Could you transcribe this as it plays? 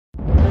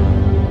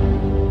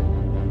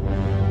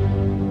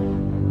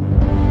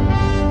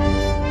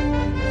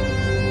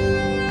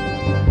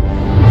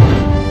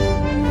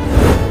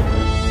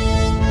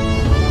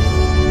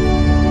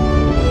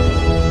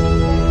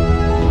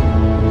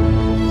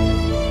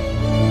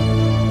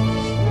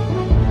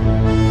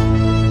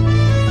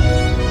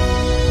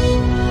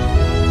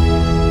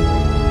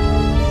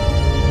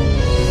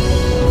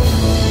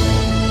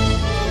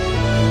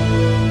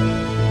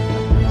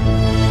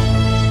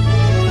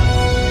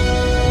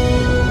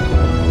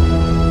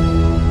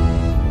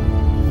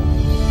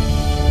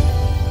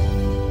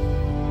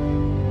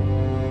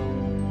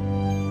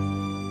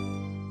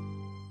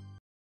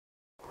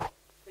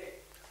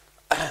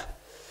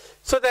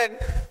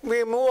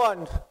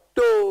on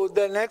to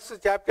the next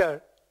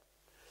chapter,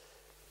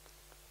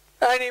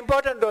 an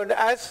important one,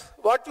 as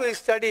what we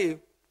study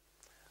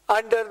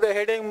under the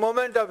heading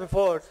moment of a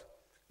force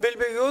will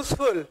be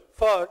useful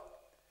for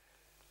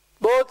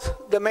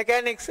both the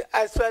mechanics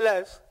as well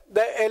as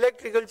the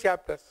electrical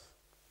chapters.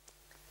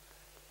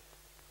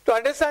 To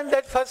understand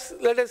that, first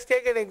let us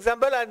take an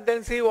example and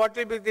then see what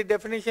will be the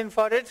definition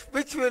for it,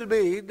 which will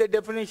be the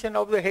definition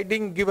of the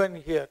heading given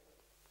here.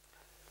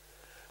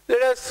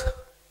 Let us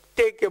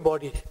take a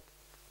body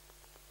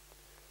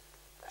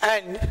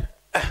and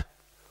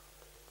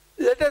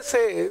let us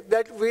say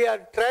that we are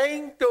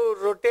trying to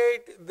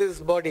rotate this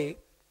body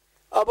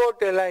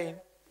about a line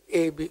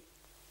AB.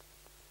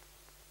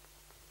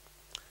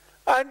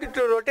 And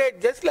to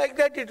rotate just like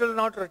that, it will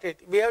not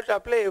rotate. We have to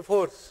apply a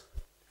force.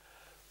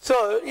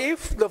 So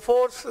if the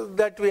force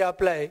that we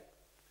apply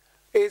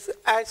is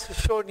as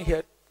shown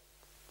here,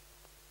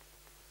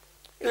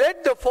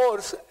 let the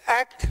force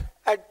act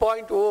at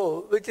point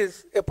O, which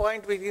is a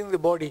point within the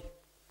body.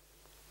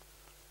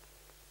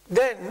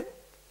 Then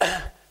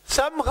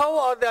somehow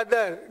or the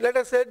other, let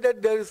us say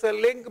that there is a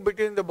link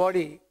between the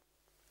body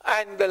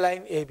and the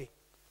line AB.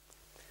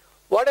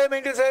 What I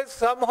mean to say is,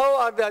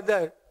 somehow or the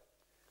other,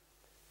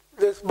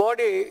 this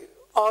body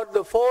or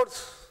the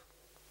force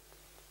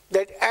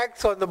that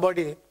acts on the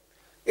body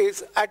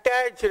is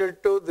attached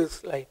to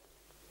this line.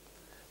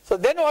 So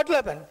then what will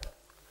happen?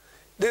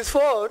 This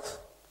force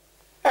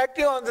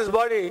acting on this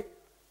body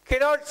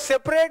cannot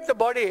separate the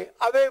body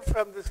away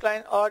from this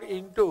line or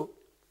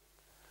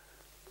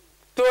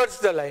towards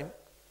the line.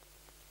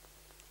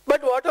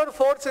 But whatever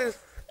force is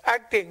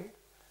acting,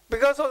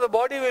 because of the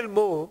body will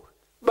move,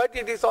 but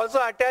it is also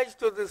attached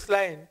to this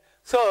line.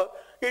 So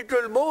it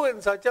will move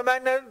in such a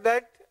manner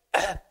that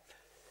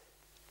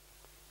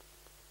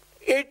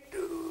it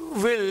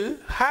will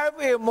have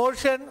a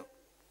motion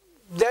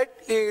that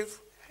is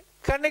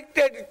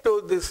connected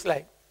to this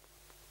line.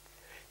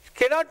 It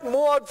cannot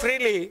move out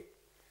freely,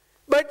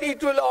 but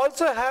it will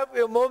also have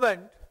a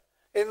movement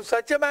in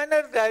such a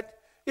manner that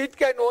it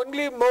can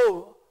only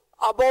move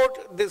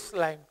about this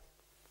line.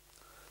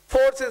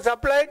 Force is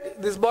applied,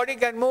 this body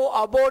can move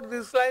about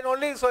this line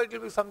only, so it will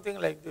be something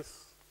like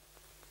this.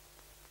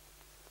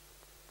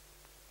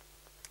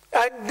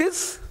 And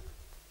this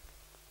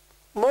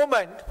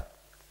movement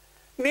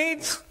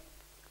needs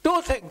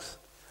two things.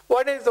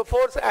 One is the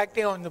force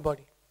acting on the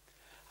body.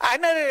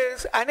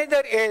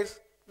 Another is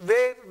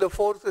where the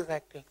force is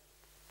acting.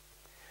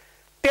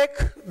 Take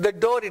the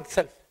door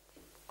itself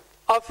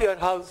of your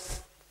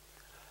house.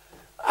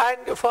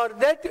 And for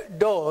that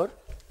door,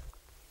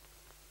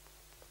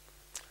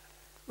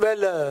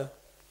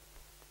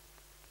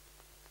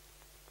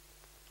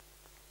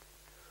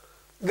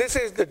 this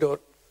is the door.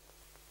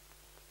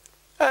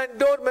 And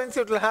door means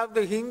it will have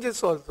the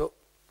hinges also.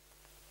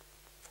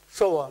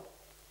 So on.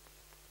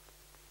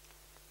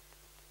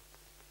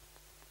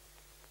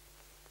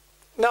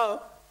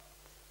 Now,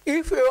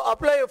 if you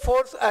apply a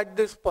force at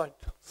this point,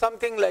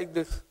 something like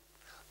this,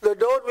 the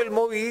door will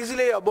move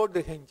easily about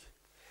the hinge.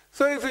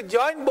 So if you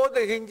join both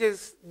the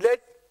hinges,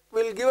 that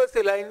will give us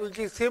a line which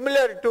is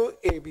similar to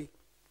AB.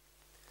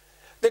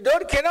 The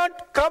door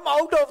cannot come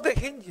out of the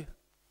hinge,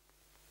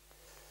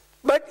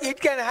 but it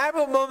can have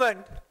a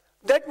moment.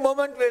 That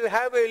moment will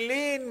have a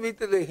lean with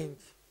the hinge.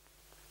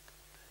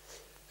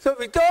 So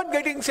without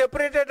getting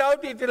separated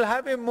out, it will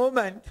have a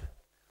moment.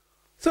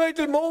 So it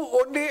will move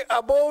only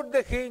about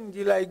the hinge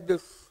like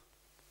this.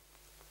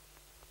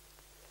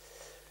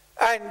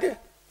 And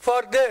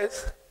for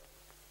this,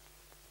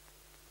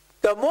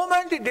 the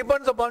movement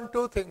depends upon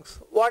two things.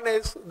 One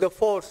is the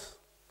force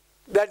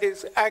that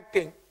is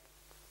acting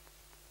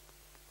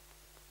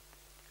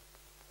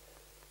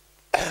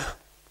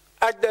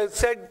at the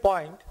said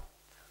point.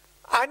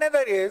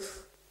 Another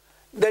is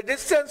the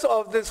distance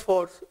of this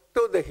force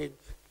to the hinge.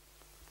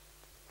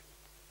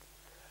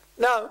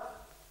 Now,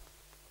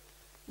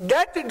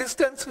 that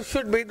distance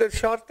should be the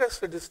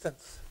shortest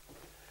distance.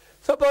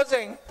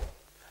 Supposing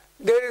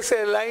there is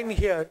a line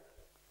here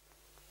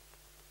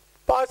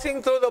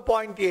passing through the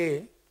point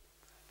A,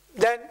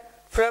 then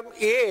from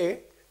A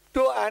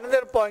to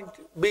another point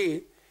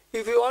B,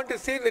 if you want to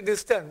see the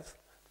distance,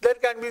 there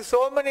can be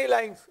so many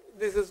lines.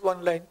 This is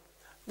one line,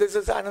 this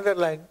is another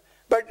line.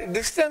 But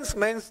distance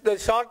means the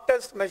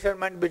shortest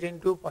measurement between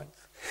 2 points.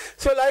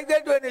 So like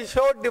that, when you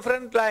show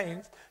different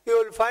lines,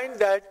 you will find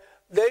that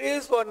there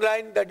is one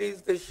line that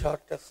is the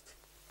shortest.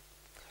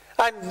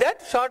 And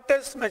that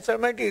shortest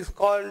measurement is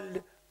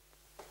called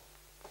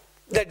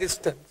the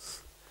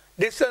distance.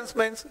 Distance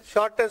means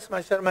shortest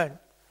measurement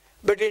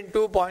between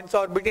 2 points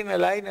or between a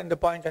line and the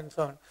point and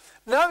so on.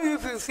 Now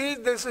if you see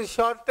this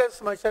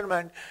shortest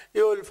measurement,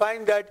 you will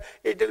find that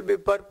it will be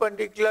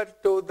perpendicular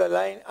to the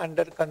line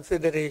under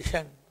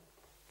consideration.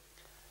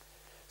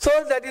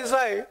 So that is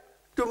why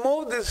to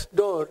move this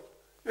door,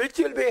 which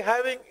will be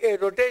having a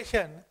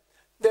rotation,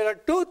 there are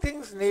two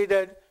things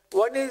needed.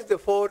 One is the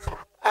force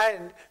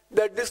and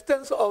the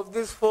distance of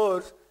this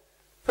force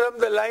from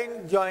the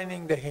line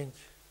joining the hinge.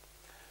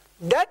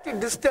 That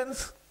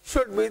distance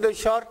should be the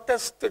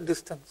shortest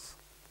distance.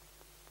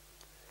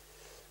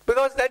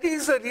 Because that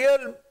is the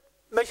real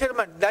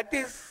measurement, that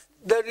is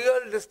the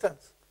real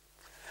distance.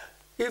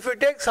 If you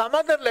take some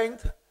other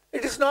length,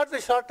 it is not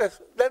the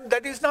shortest, then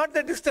that is not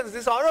the distance.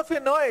 This all of you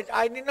know it.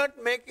 I need not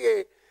make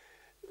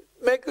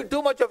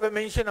too much of a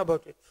mention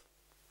about it.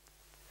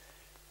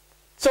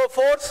 So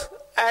force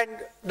and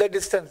the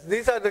distance,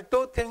 these are the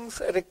two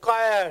things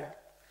required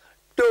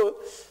to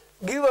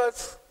give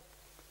us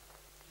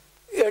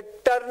a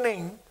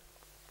turning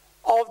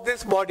of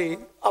this body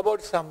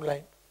about some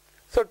line.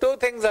 So two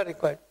things are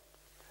required.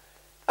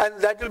 And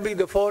that will be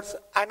the force,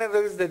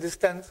 another is the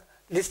distance.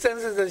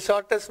 Distance is the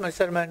shortest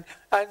measurement,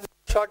 and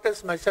the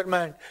shortest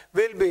measurement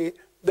will be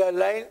the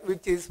line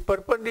which is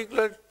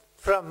perpendicular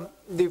from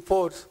the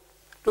force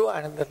to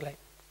another line.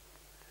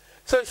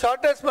 So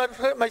shortest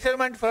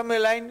measurement from a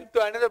line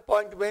to another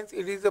point means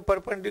it is a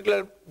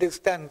perpendicular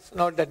distance,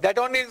 not that. That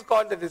only is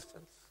called the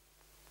distance.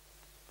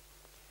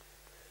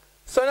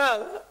 So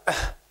now,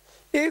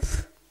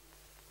 if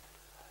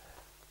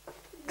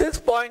this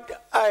point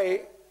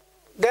I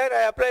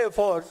apply a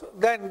force,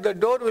 then the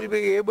door will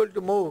be able to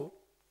move,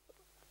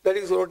 that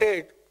is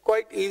rotate,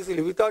 quite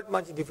easily without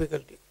much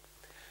difficulty.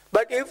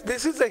 But if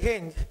this is a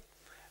hinge,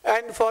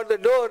 and for the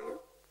door,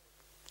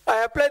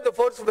 I apply the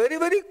force very,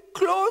 very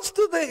close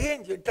to the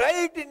hinge.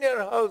 Try it in your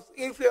house.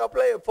 If you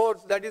apply a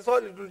force, that is all,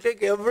 it will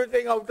take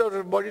everything out of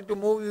your body to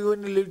move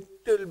even a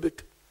little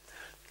bit.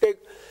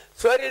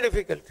 It's very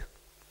difficult.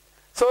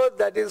 So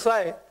that is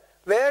why,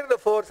 where the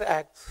force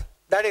acts,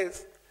 that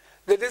is,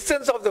 the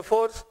distance of the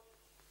force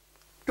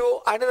to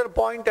another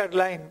point or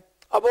line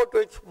about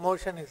which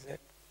motion is there.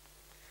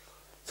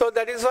 So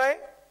that is why,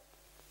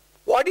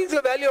 what is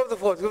the value of the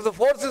force? If the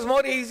force is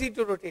more easy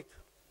to rotate,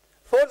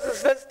 force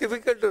is less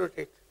difficult to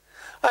rotate.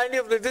 And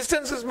if the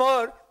distance is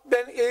more,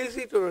 then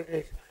easy to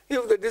rotate.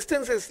 If the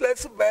distance is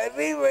less,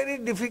 very, very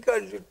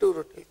difficult to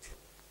rotate.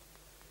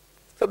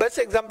 So best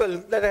example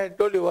that I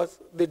told you was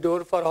the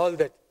door for all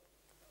that.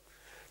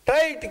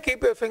 Try to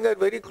keep your finger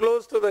very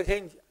close to the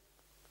hinge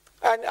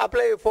and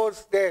apply a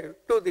force there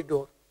to the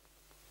door.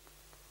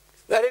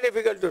 It's very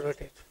difficult to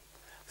rotate.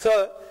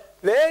 So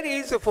where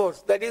is the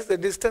force? That is, the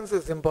distance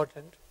is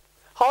important.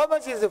 How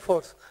much is the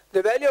force?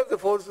 The value of the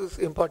force is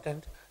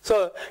important.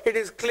 So it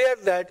is clear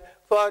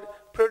that for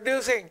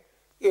producing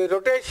a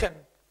rotation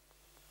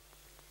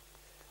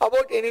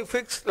about any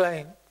fixed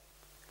line,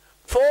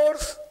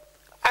 force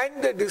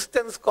and the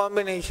distance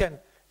combination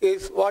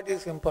is what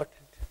is important.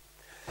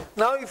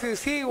 Now if you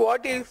see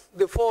what is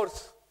the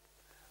force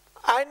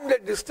and the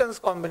distance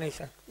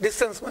combination,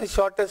 distance means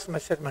shortest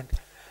measurement,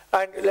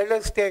 and let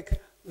us take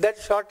that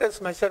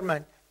shortest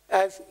measurement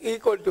as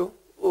equal to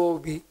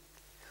OB.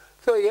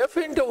 So F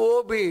into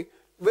OB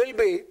will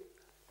be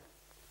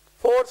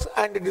force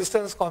and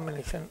distance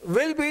combination,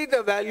 will be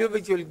the value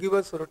which will give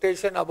us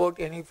rotation about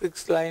any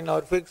fixed line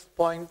or fixed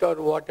point or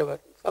whatever,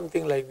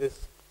 something like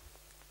this.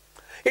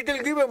 It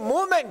will give a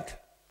movement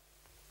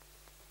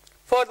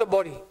for the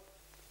body.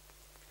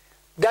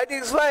 That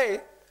is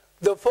why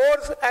the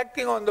force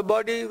acting on the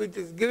body which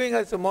is giving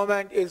us a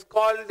moment is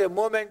called the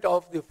moment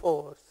of the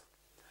force.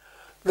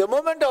 The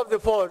moment of the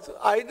force,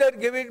 either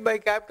give it by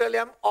capital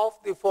M of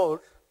the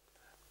force,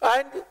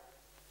 and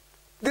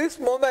this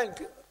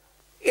moment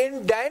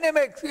in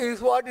dynamics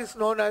is what is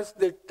known as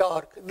the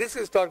torque. This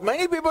is torque.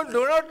 Many people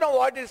do not know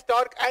what is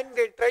torque and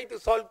they try to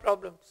solve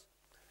problems.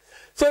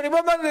 So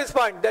remember this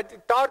point,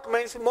 that torque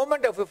means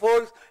moment of a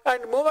force,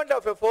 and moment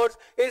of a force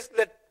is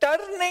the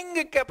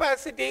turning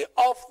capacity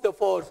of the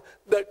force.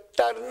 The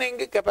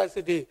turning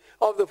capacity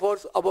of the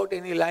force about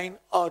any line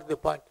or the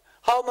point.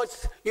 How much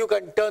you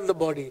can turn the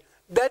body.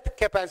 That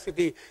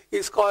capacity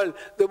is called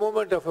the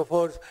moment of a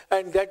force,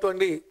 and that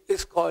only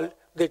is called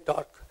the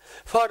torque.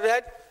 For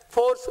that,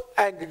 force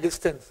and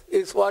distance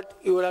is what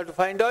you will have to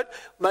find out,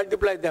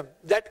 multiply them.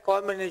 That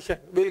combination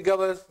will give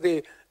us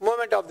the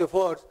moment of the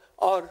force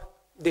or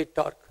the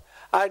torque.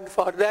 And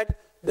for that,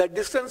 the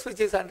distance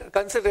which is under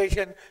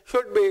consideration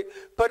should be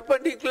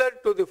perpendicular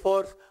to the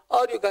force,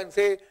 or you can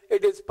say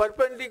it is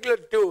perpendicular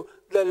to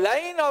the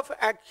line of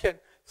action.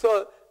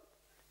 So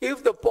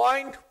if the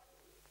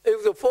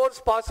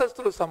force passes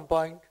through some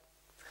point,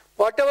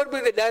 whatever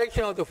be the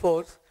direction of the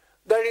force,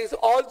 that is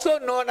also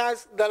known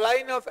as the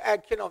line of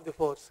action of the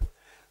force.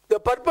 The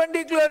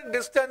perpendicular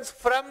distance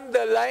from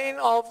the line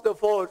of the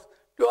force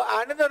to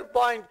another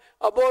point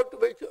about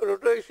which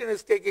rotation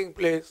is taking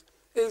place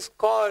is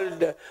called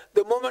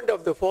the moment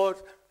of the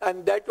force,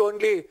 and that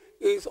only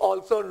is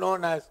also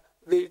known as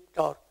the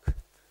torque.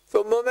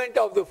 So moment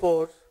of the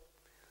force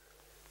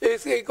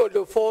is equal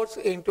to force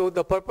into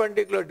the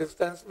perpendicular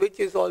distance, which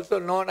is also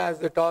known as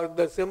the torque.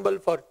 The symbol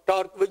for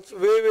torque which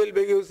we will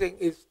be using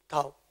is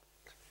tau.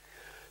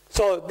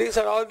 So these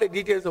are all the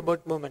details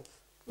about moments.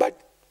 But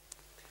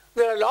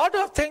there are a lot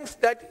of things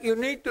that you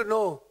need to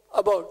know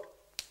about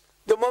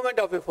the moment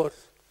of a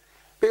force,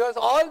 because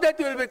all that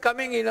will be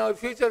coming in our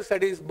future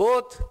studies,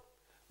 both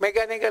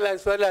mechanical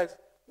as well as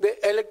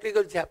the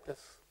electrical chapters.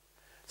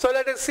 So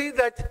let us see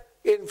that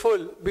in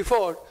full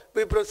before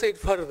we proceed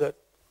further.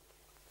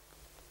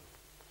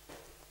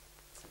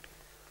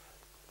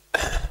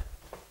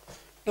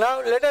 Now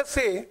let us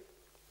see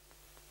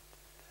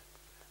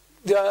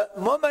the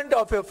moment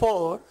of a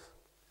force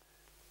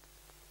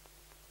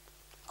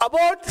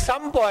about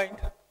some point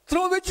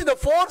through which the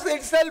force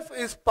itself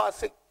is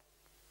passing.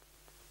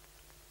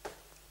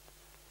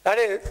 That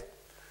is,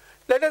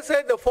 let us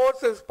say the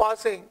force is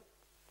passing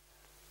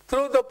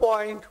through the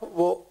point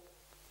O.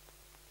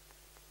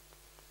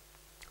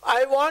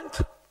 I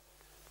want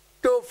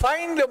to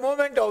find the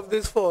moment of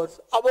this force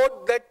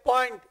about that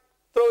point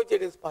through which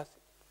it is passing.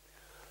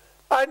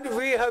 And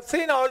we have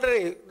seen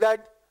already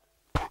that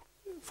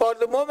for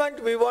the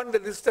moment we want the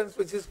distance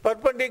which is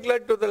perpendicular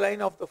to the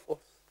line of the force.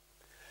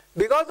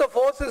 Because the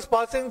force is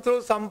passing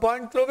through some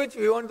point through which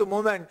we want the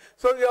moment,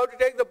 so we have to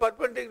take the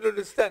perpendicular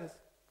distance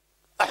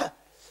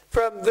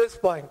from this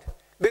point.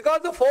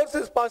 Because the force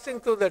is passing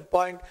through that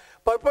point,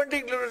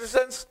 perpendicular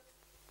distance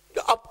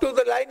up to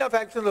the line of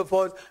action of the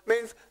force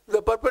means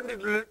the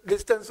perpendicular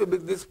distance will be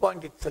this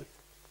point itself.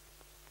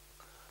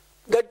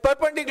 That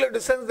perpendicular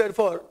distance,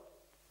 therefore,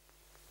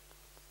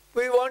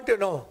 we want to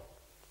know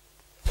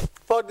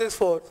for this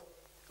force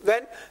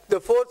when the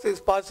force is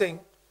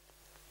passing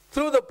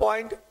through the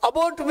point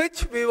about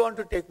which we want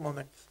to take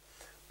moments.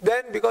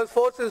 Then because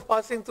force is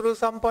passing through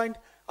some point,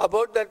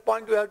 about that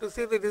point we have to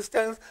see the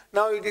distance.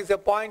 Now it is a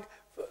point,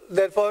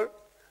 therefore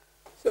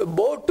so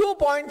both 2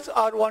 points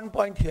are 1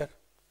 point here.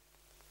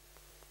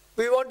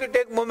 We want to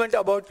take moment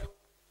about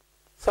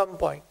some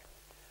point.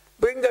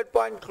 Bring that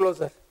point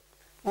closer,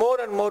 more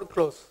and more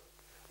close.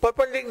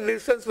 Perpendicular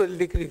distance will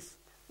decrease.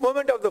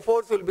 Moment of the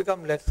force will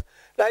become less.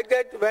 Like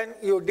that, when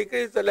you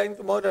decrease the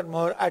length more and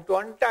more, at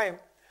one time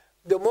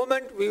the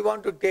moment we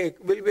want to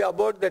take will be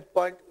about that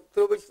point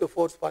through which the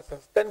force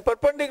passes. Then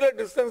perpendicular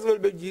distance will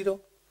be 0.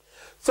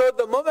 So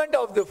the moment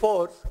of the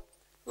force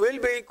will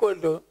be equal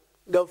to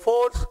the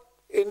force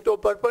into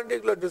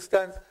perpendicular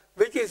distance,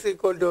 which is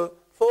equal to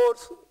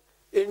force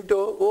into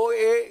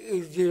OA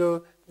is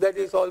 0, that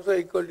is also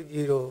equal to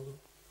 0.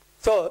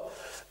 So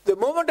the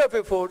moment of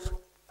a force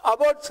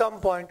about some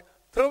point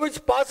through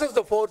which passes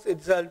the force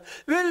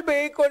itself will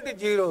be equal to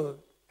 0.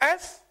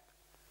 As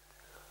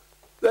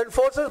when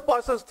forces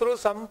passes through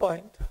some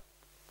point,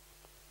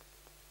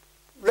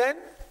 then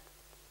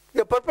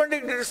the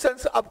perpendicular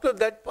distance up to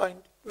that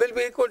point will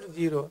be equal to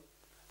 0.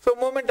 So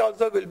moment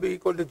also will be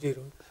equal to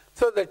 0.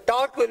 So the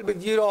torque will be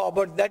 0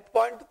 about that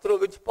point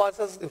through which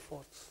passes the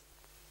force.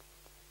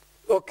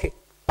 Okay.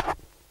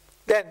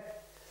 Then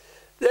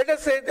let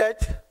us say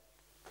that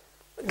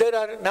there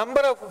are a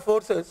number of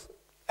forces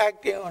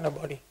acting on a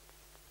body.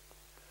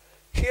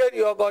 Here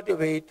you have got a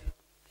weight,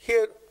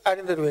 here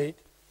another weight,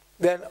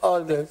 then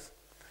all this.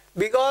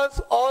 Because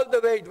all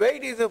the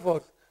weight is a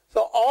force.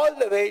 So all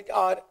the weight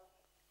are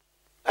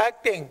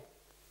acting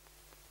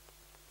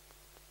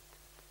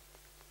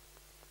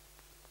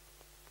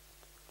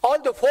all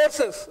the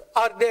forces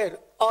are there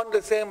on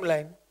the same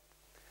line.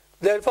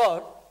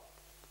 Therefore,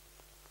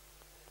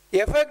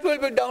 effect will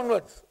be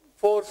downwards.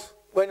 Force,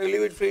 when you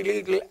leave it freely,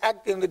 it will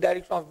act in the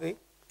direction of the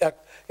earth.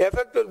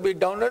 Effect will be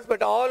downwards,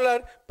 but all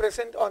are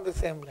present on the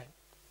same line.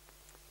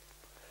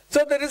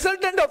 So the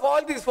resultant of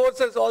all these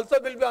forces also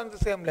will be on the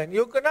same line.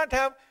 You cannot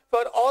have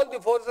for all the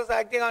forces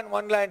acting on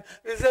one line,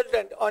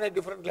 resultant on a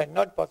different line.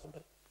 Not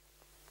possible.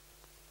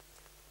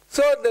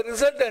 So the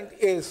resultant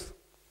is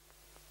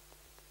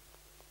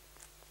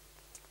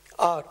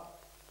R.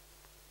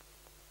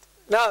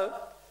 Now,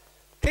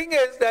 thing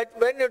is that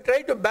when you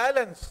try to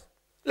balance,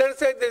 let us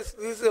say this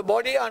is a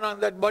body, and on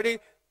that body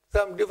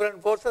some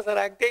different forces are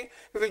acting.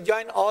 If you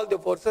join all the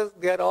forces,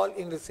 they are all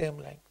in the same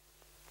line.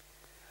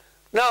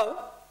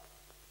 Now,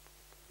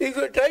 if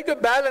you try to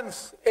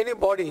balance any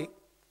body,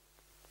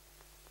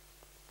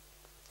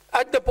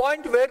 at the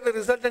point where the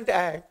resultant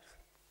acts,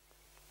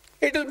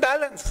 it will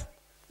balance,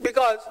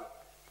 because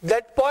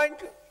that point,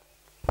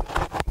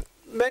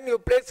 when you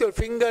place your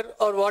finger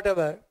or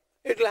whatever,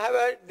 it will have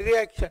a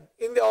reaction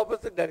in the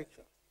opposite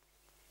direction.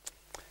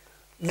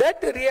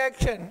 That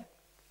reaction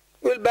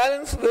will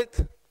balance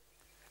with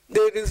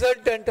the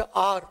resultant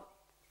R,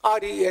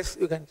 RES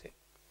you can say.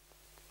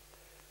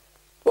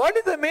 What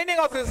is the meaning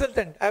of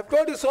resultant? I have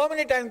told you so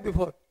many times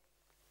before.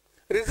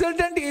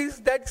 Resultant is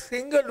that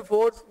single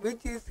force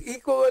which is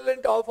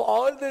equivalent of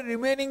all the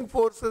remaining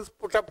forces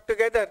put up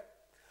together.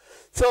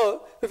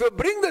 So, if you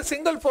bring the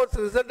single force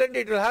resultant,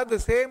 it will have the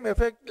same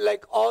effect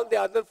like all the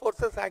other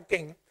forces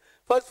acting.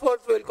 First force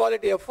we will call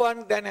it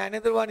F1, then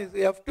another one is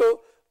F2,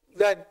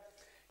 then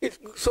it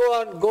so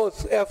on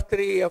goes,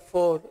 F3,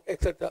 F4,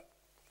 etc.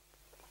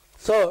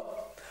 So,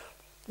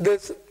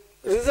 this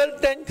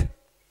resultant,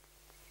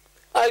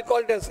 I will call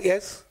it as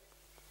S,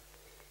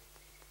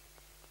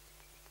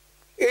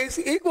 is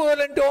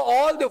equivalent to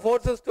all the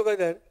forces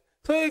together.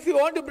 So, if you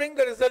want to bring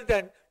the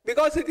resultant,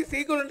 because it is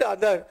equivalent to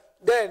other,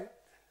 then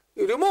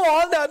you remove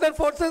all the other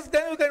forces,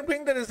 then you can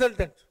bring the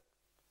resultant,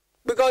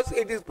 because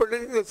it is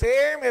producing the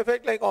same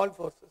effect like all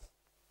forces.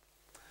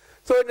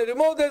 So when you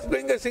remove this,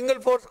 bring a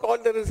single force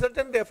called the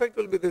resultant, the effect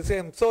will be the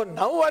same. So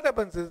now what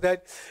happens is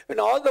that when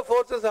all the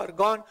forces are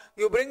gone,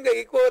 you bring the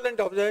equivalent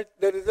of the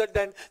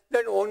resultant,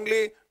 then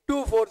only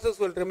two forces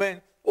will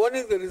remain. one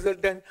is the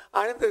resultant,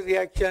 another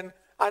reaction,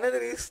 another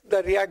is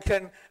the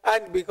reaction,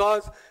 and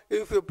because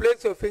if you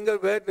place your finger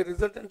where the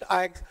resultant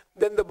acts,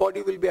 then the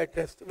body will be at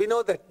rest. We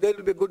know that there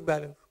will be good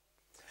balance.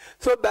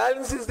 So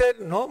balance is there,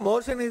 no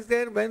motion is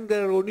there when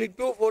there are only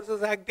two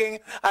forces acting,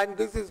 and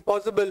this is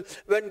possible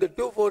when the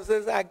two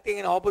forces acting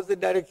in opposite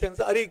directions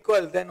are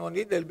equal, then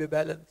only there will be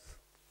balance.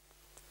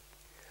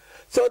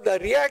 So the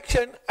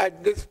reaction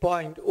at this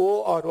point,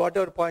 O or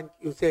whatever point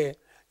you say,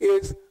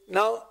 is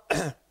now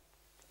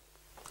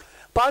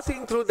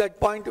passing through that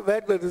point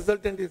where the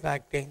resultant is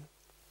acting.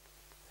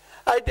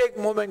 I take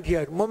moment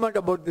here, moment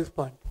about this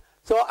point.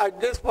 So at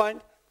this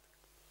point,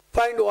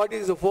 find what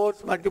is the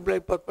force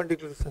multiplied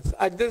perpendicular distance.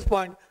 At this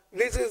point,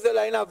 this is the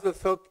line of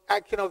the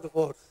action of the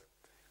force.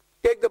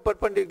 Take the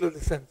perpendicular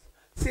distance.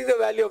 See the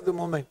value of the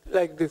moment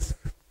like this.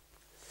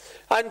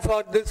 And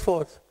for this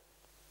force,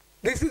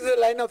 this is the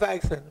line of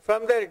action.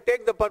 From there,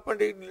 take the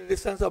perpendicular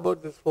distance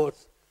about this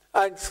force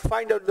and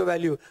find out the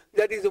value.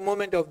 That is the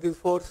moment of this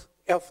force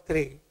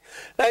F3.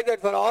 Like that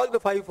for all the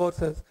five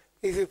forces,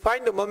 if you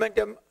find the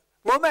momentum,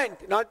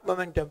 not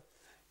momentum,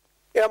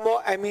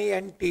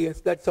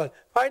 M-O-M-E-N-T-S, that's all.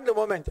 Find the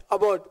moment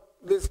about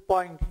this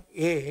point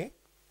A,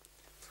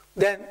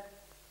 then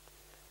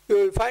you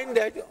will find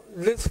that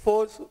this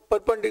force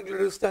perpendicular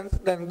distance,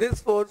 then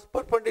this force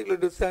perpendicular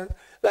distance,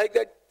 like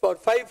that for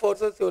five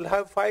forces you will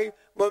have five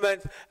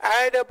moments.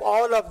 Add up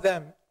all of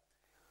them.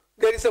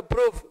 There is a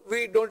proof,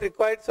 we don't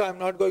require it, so I am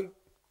not going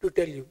to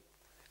tell you.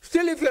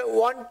 Still, if you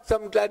want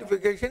some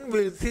clarification,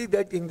 we will see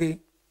that in the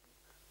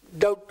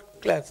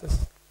doubt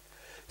classes.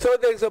 So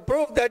there is a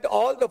proof that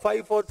all the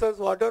five forces,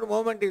 whatever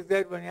moment is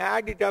there, when you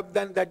add it up,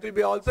 then that will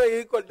be also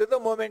equal to the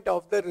moment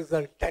of the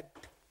resultant.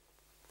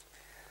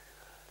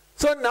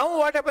 So now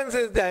what happens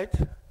is that,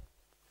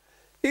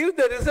 if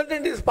the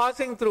resultant is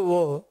passing through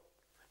O,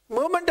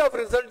 moment of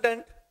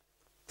resultant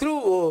through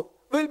O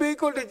will be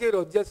equal to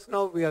 0. Just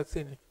now we have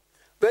seen it.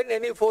 When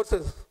any force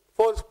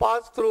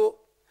pass through,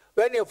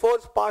 when a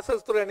force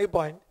passes through any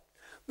point,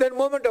 then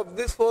moment of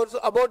this force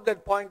about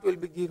that point will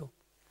be 0.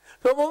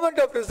 So moment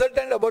of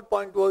resultant about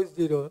point O is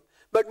 0.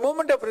 But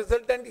moment of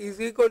resultant is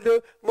equal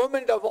to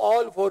moment of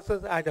all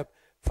forces add up.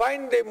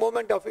 Find the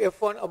moment of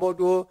F1 about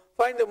O,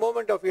 find the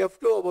moment of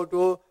F2 about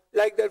O,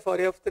 like that for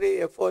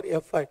F3,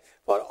 F4, F5.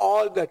 For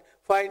all that,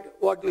 find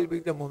what will be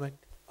the moment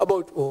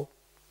about O.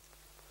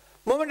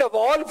 Moment of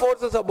all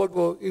forces about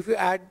O, if you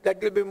add,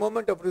 that will be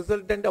moment of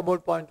resultant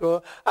about point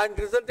O, and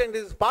resultant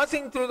is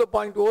passing through the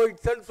point O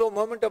itself, so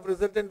moment of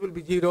resultant will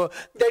be 0.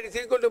 That is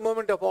equal to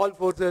moment of all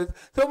forces.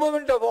 So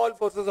moment of all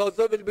forces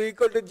also will be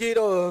equal to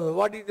 0.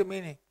 What is the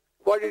meaning?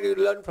 What did you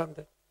learn from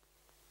that?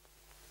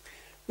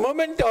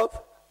 Moment of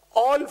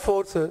all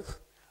forces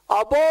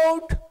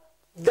about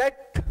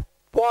that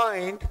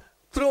point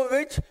through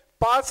which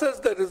passes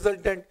the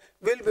resultant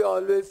will be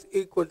always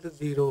equal to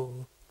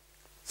 0.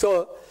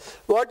 So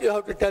what you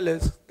have to tell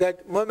is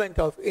that moment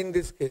of, in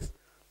this case,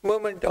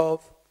 moment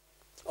of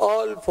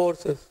all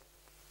forces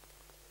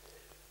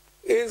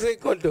is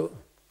equal to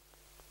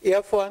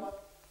F1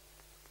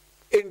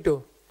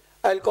 into,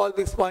 I'll call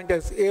this point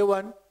as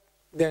A1,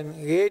 then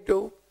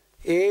A2,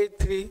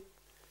 A3,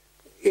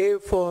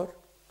 A4,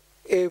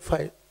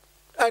 A5,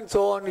 and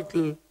so on it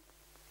will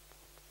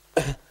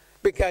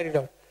be carried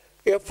out.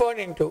 F1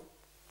 into,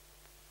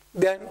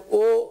 then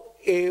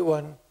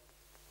OA1,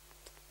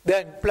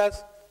 then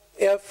plus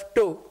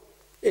F2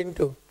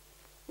 into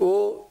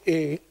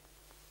OA2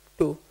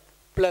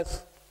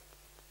 plus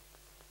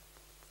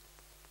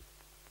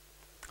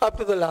up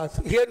to the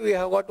last. Here we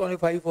have got only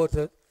five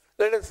forces.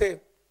 Let us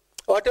say,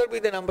 what will be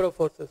the number of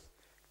forces?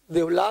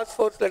 The last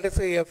force, let us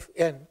say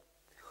Fn,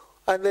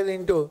 and then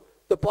into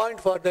the point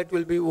for that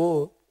will be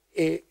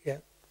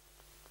OAn.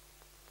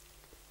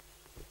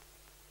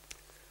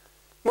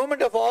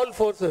 Moment of all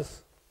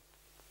forces.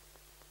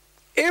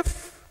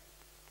 If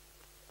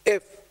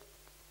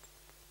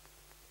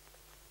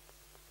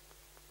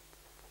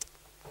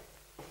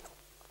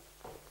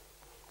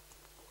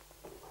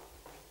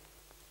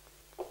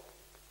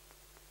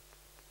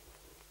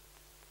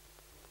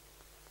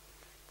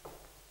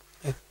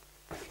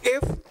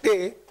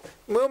the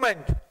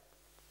moment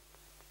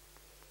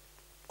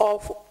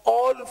of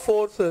all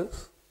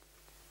forces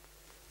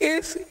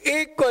is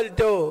equal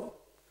to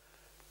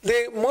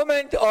the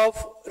moment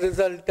of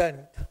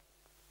resultant.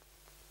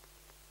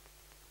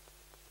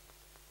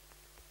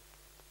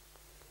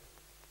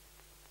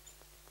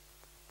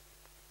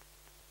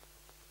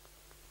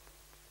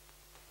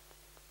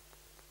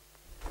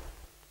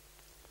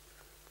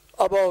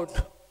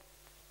 About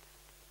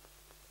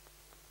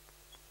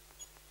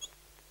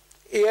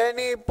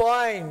any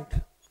point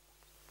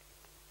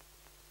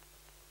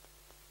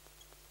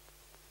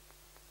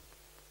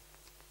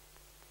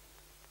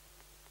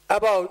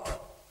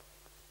about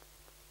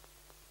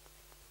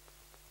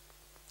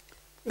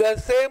the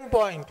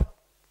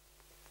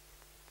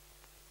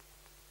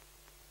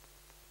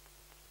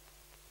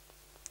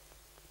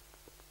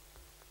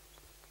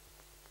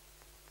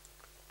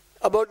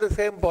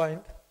same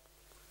point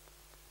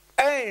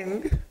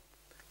and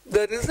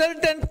the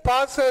resultant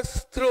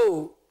passes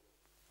through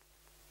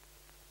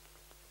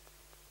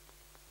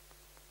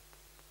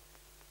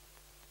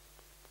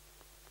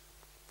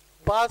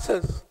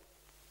passes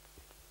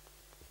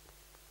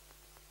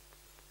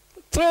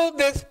through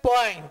this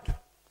point,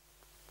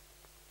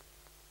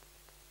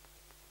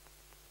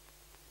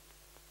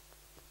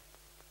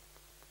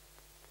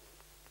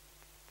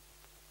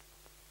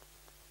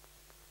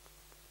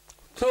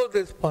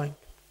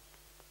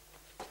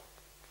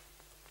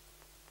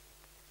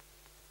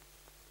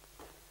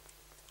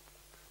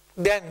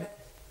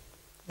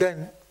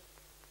 then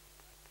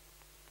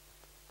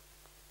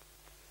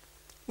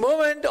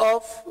moment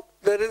of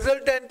the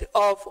resultant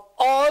of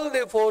all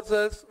the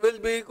forces will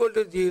be equal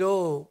to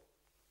 0.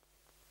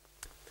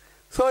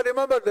 So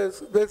remember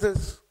this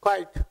is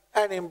quite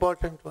an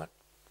important one.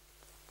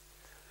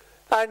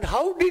 And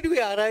how did we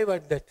arrive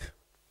at that?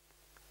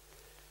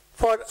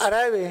 For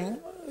arriving,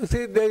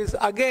 see, there is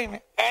again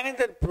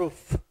another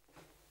proof.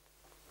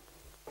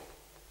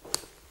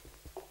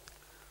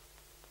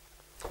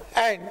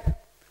 And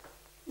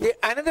the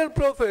another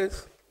proof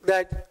is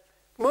that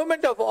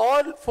moment of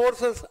all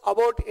forces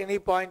about any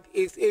point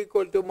is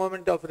equal to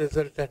moment of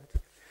resultant.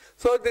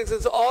 So this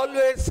is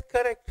always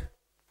correct.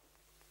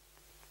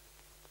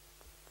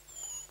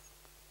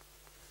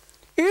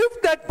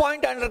 If that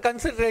point under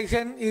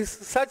consideration is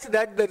such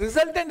that the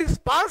resultant is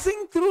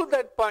passing through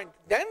that point,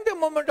 then the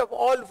moment of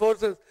all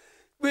forces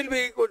will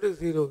be equal to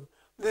 0.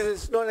 This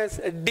is known as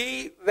a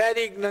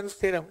de-Varignon's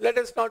theorem. Let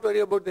us not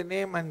worry about the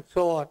name and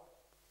so on.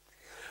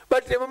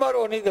 But remember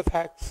only the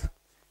facts.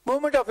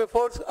 Moment of a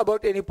force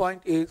about any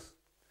point is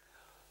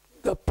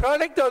the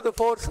product of the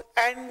force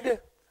and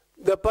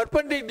the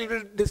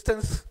perpendicular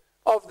distance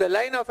of the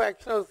line of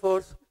action of the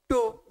force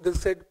to the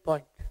said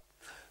point.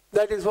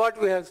 That is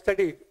what we have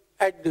studied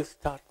at the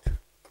start,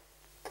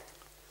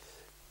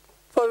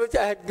 for which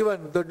I had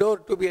given the door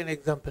to be an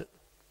example.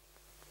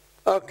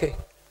 Okay.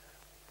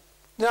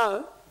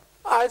 Now,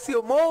 as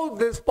you move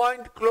this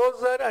point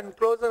closer and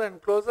closer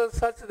and closer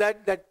such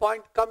that that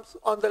point comes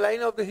on the line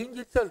of the hinge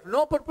itself,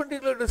 no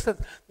perpendicular distance.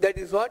 That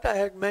is what I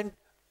had meant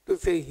to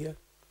say here.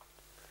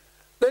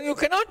 Then you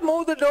cannot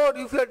move the door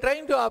if you are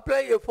trying to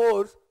apply a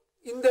force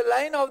in the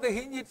line of the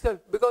hinge itself,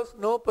 because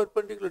no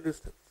perpendicular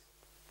distance.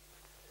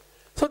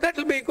 So that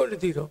will be equal to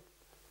 0.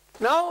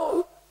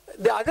 Now,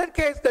 the other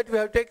case that we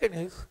have taken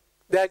is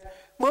that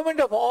moment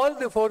of all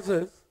the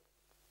forces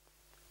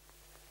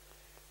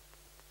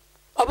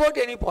about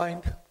any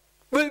point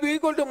will be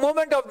equal to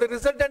moment of the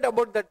resultant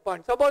about that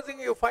point. Supposing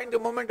you find the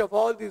moment of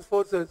all these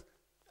forces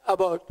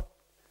about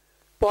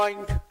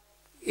point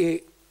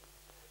A,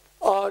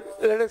 or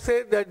let us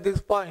say that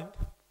this point,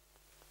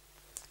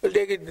 we'll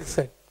take it this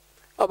side,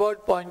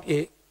 about point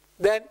A,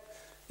 then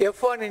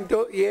F1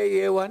 into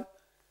A1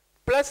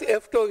 plus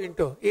F2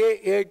 into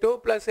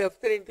A2 plus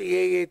F3 into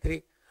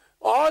A3.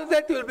 All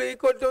that will be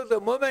equal to the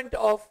moment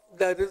of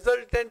the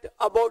resultant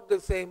about the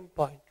same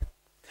point.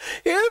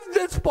 If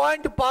this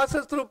point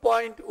passes through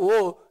point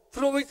O,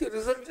 through which the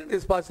resultant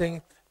is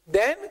passing,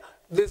 then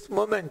this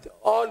moment,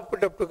 all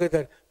put up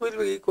together, will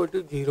be equal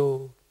to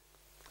 0.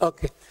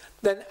 Okay.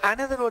 Then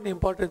another one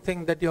important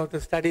thing that you have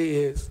to study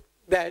is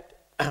that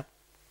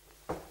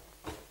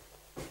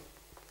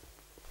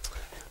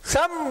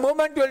some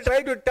moment will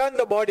try to turn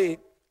the body.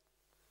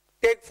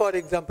 Take for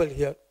example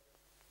here.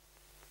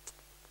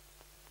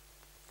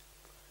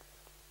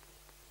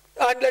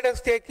 And let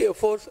us take a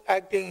force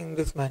acting in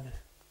this manner.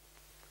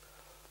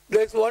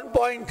 There is one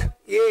point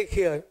A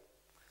here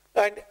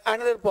and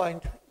another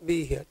point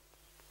B here.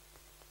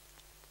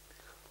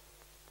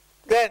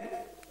 Then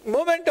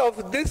moment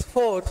of this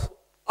force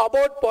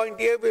about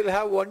point A will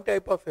have one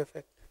type of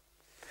effect.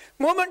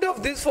 Moment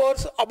of this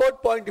force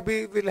about point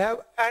B will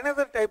have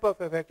another type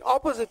of effect,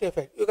 opposite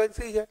effect. You can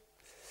see here.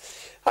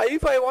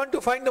 If I want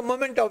to find the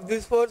moment of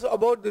this force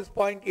about this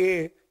point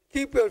A,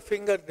 keep your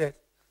finger there.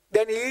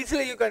 Then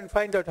easily you can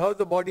find out how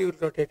the body will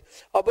rotate.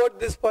 About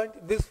this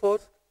point, this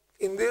force,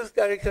 in this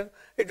direction,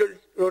 it will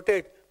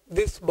rotate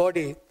this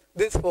body,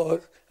 this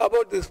force.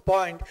 About this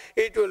point,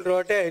 it will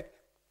rotate.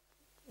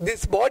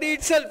 This body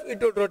itself,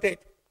 it will rotate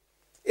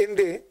in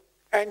the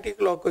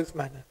anti-clockwise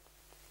manner.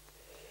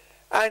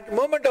 And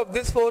moment of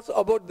this force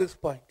about this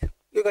point.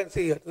 You can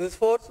see here, this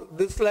force,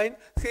 this line,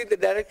 see the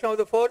direction of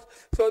the force.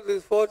 So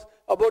this force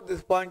about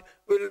this point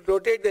will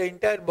rotate the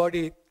entire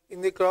body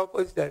in the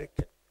clockwise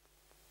direction.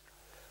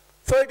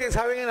 So it is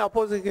having an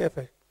opposite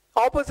effect.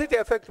 Opposite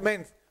effect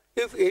means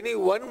if any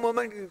one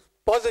moment is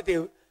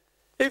positive,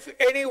 if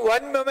any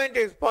one moment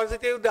is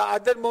positive, the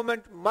other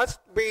moment must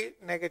be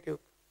negative.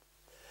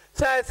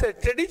 So as a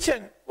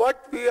tradition,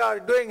 what we are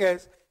doing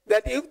is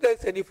that if there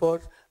is any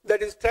force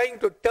that is trying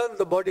to turn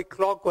the body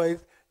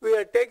clockwise, we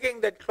are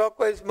taking that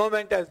clockwise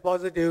moment as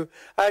positive,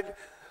 and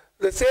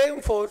the same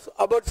force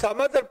about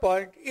some other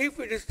point, if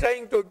it is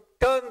trying to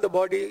turn the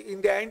body in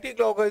the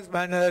anti-clockwise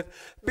manner,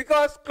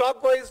 because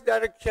clockwise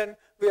direction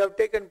we have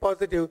taken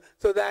positive,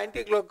 so the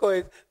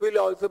anti-clockwise will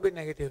also be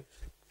negative.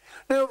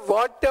 Now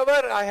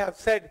whatever I have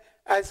said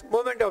as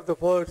moment of the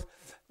force,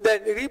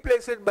 then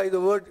replace it by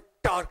the word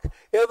torque,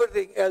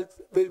 everything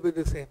else will be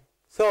the same.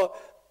 So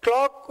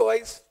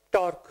clockwise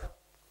torque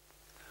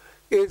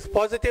is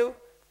positive,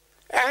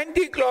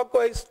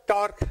 anti-clockwise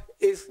torque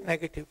is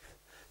negative.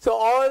 So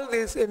all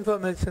these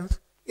informations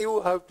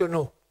you have to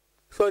know.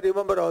 So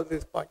remember all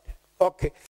these points. Okay.